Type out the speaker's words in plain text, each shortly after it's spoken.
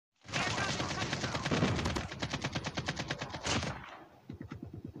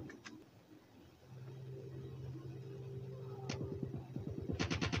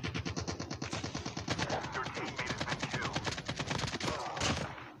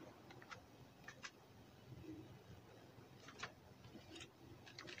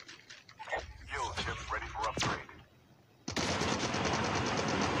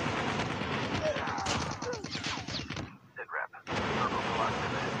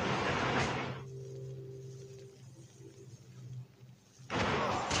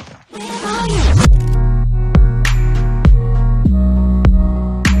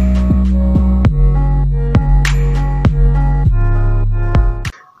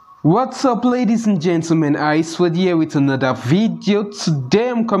What's up, ladies and gentlemen, Icewood here with another video. Today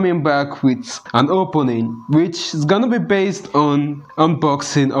I'm coming back with an opening which is gonna be based on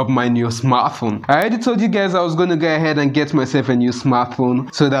unboxing of my new smartphone. I already told you guys I was gonna go ahead and get myself a new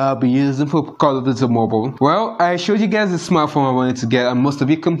smartphone so that I'll be using for Call of Duty Mobile. Well, I showed you guys the smartphone I wanted to get and most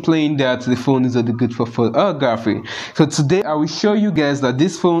of you complained that the phone is only good for photography. So today I will show you guys that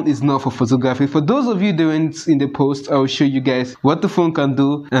this phone is not for photography. For those of you doing it in the post, I will show you guys what the phone can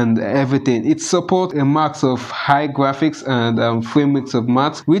do and everything. It supports a max of high graphics and frame rates of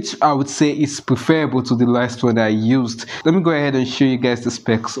max, which I would say is preferable to the last one I used. Let me go ahead and show you guys the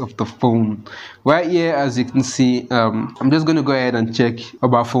specs of the phone. Right here, as you can see, I'm just going to go ahead and check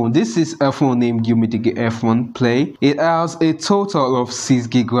about phone. This is a phone named Umidigi F1 Play. It has a total of 6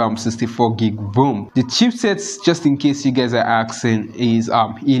 gig RAM, 64 gig ROM. The chipsets, just in case you guys are asking, is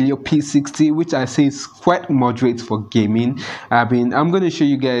Helio p60, which I say is quite moderate for gaming. I'm going to show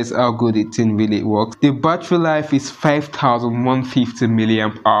you guys how good it really works. The battery life is 5150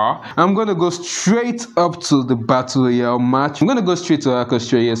 milliamp hour. I'm going to go straight up to the battle royale match. I'm going to go straight to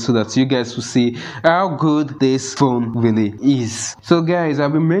Australia so that you guys will see how good this phone really is. So guys,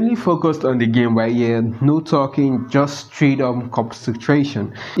 I've been mainly focused on the game right here. No talking, just straight up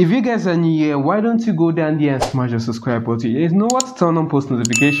concentration. If you guys are new here, why don't you go down there and smash the subscribe button? You know what? Turn on post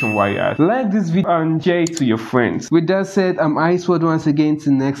notification while you're at. Like this video and share it to your friends. With that said, I'm Icewood once again.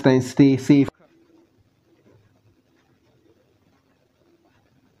 Till next time, stay safe.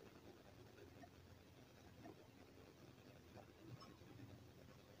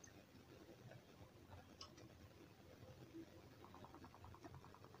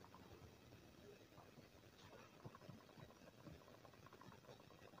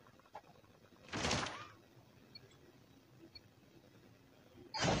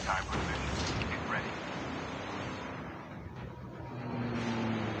 Time for mission. Get ready.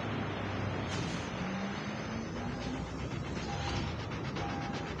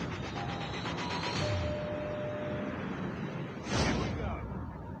 Here we go.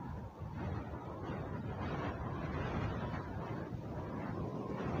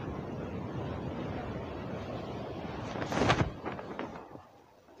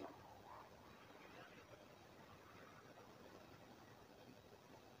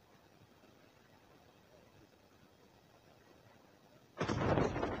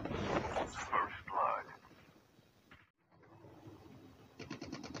 First blood.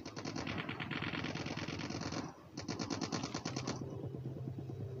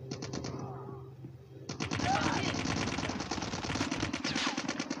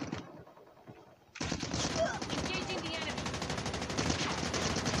 Engaging the enemy.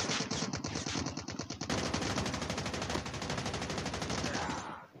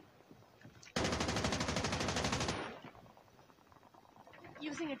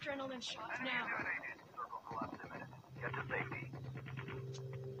 Using adrenaline shot now. Eliminated. Circle collapse imminent. Get to safety.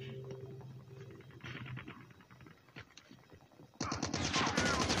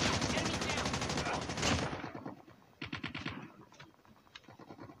 Enemy down. Engaging the enemy.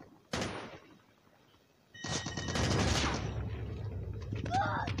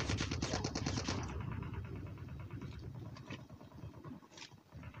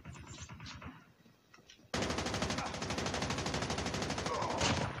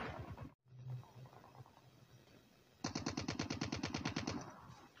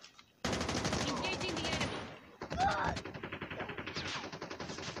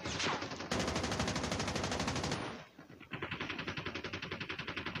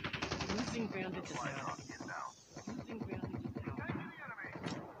 Losing ground at the Fly south. off. Get down. Losing ground at the south. Engage the enemy.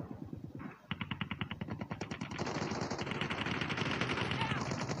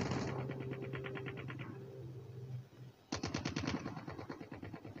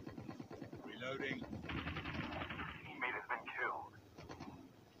 Reloading. Teammate has been killed.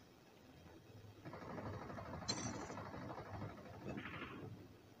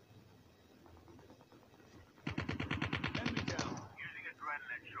 Enemy down. Using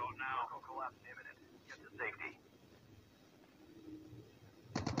adrenaline shot now. Circle collapse imminent. Get to safety.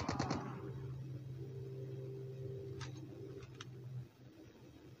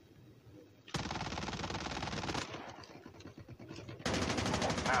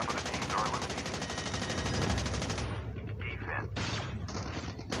 Half of the teams are eliminated. Defense.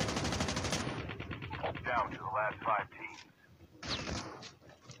 Down to the last 5 teams.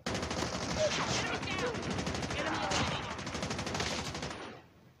 Enemy down. Enemy eliminated.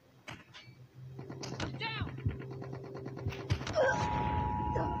 Down.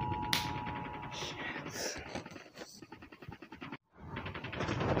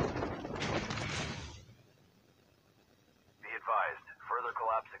 Be advised, further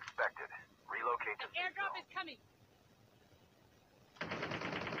collapse collapse expected. Relocate to safe Airdrop zone. is coming.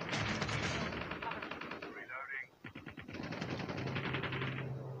 Reloading.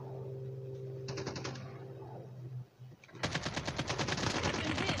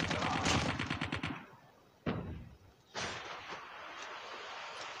 Been hit.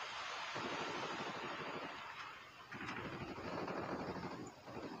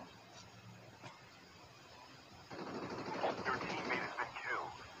 Your teammate has been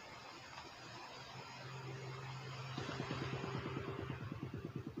killed.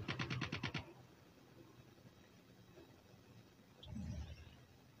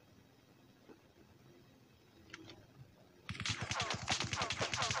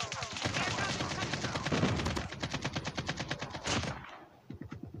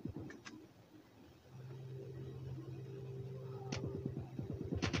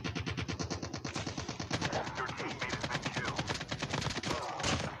 Your teammate has been killed.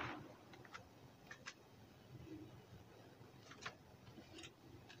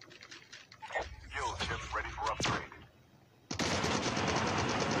 Fuel ship ready for upgrade.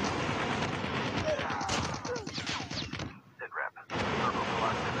 Sit rep. Turbo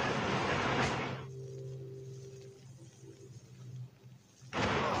collapse imminent. Get to safety.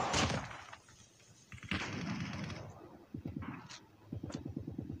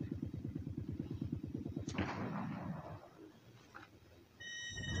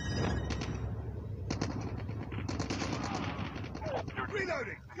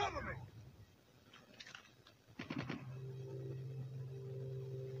 Reloading! Cover me!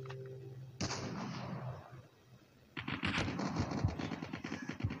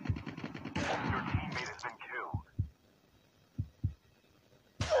 Your teammate has been killed.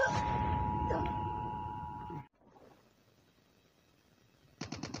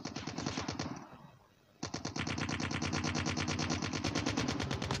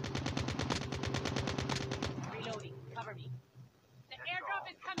 Reloading. Cover me. The airdrop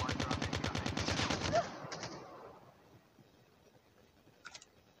is coming.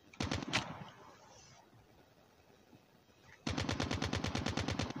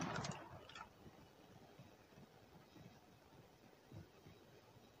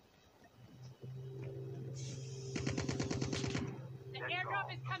 The airdrop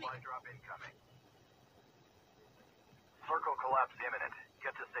is coming. Supply drop incoming. Circle collapse imminent.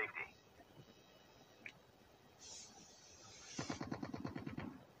 Get to safety.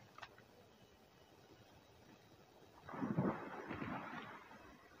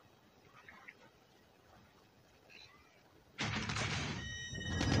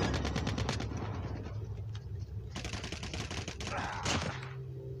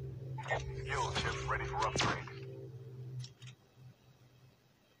 Fuel ship ready for upgrade.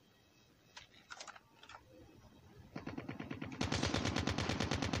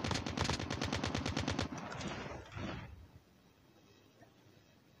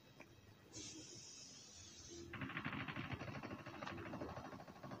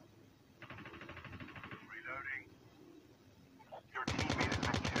 Reloading. Your teammate has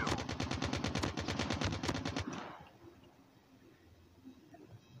been killed.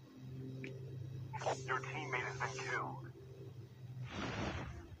 Your teammate has been killed.